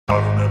I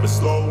don't ever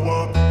slow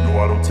up,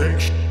 no I don't take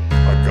shit.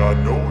 I got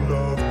no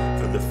love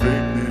for the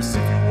fakeness.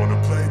 If you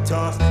wanna play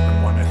tough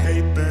and wanna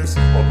hate this,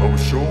 I'll always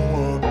show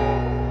up.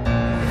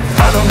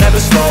 I don't ever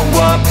slow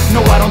up,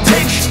 no I don't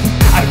take shit.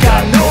 I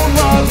got no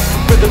love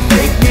for the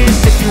fakeness.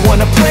 If you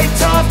wanna play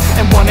tough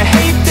and wanna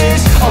hate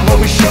this, I'll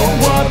always show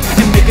up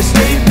and make a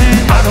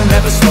statement. I don't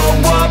ever slow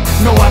up,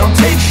 no I don't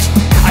take shit.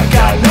 I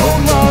got no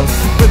love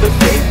for the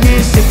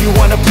fakeness. If you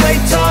wanna play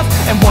tough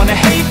and wanna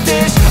hate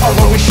this, I'll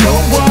always show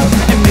up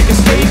and make a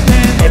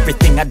statement.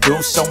 Everything I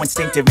do so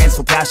instinctive and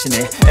so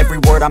passionate. Every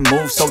word I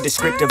move so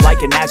descriptive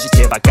like an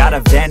adjective. I got a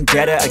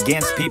vendetta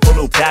against people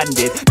who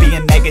patented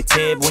being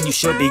negative when you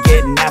should be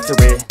getting after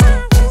it.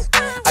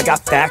 I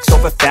got facts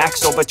over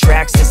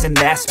tracks, this and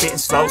that. Spitting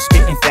slow,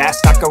 spitting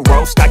fast, I could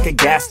roast, I could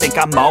gas. Think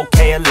I'm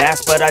okay at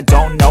last, but I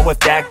don't know if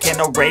that can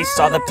erase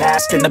all the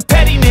past. And the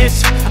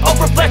pettiness, a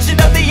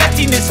reflection of the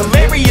emptiness.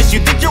 Hilarious, you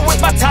think you're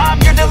worth my time,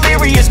 you're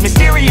delirious.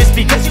 Mysterious,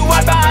 because you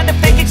hide behind a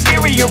fake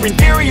exterior.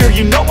 Inferior,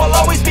 you know I'll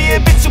always be a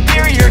bit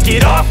superior.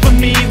 Get off of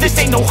me, this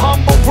ain't no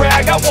humble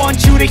brag. I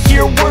want you to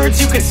hear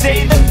words, you can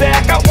say them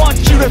back. I want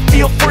you to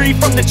feel free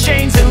from the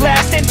chains that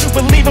last, and to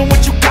believe in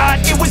what you got,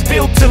 it was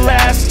built to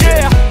last,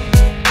 yeah.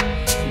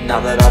 Now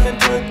that I've been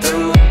put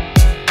through,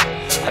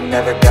 I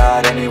never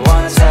got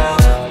anyone's help.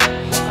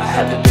 I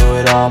had to do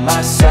it all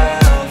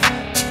myself.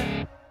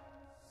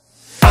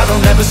 I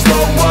don't ever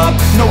slow up,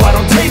 no I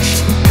don't take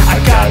shit.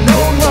 I got no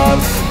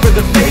love for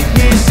the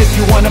fakeness. If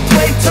you wanna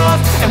play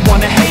tough and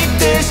wanna hate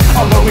this,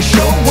 I'll always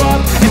show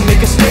up and make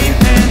a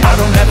statement. I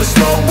don't ever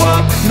slow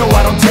up, no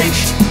I don't take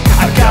shit.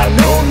 I got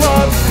no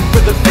love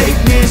for the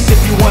fakeness. If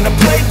you wanna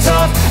play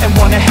tough and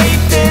wanna hate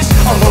this,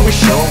 I'll always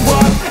show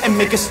up and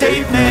make a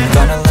statement.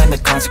 Gonna learn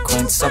the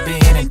consequence of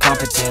being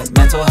incompetent.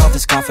 Mental health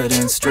is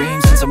confidence,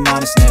 dreams and some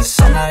honestness.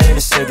 I'm not here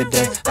to save the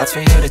day, that's for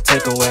you to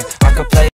take away. I could play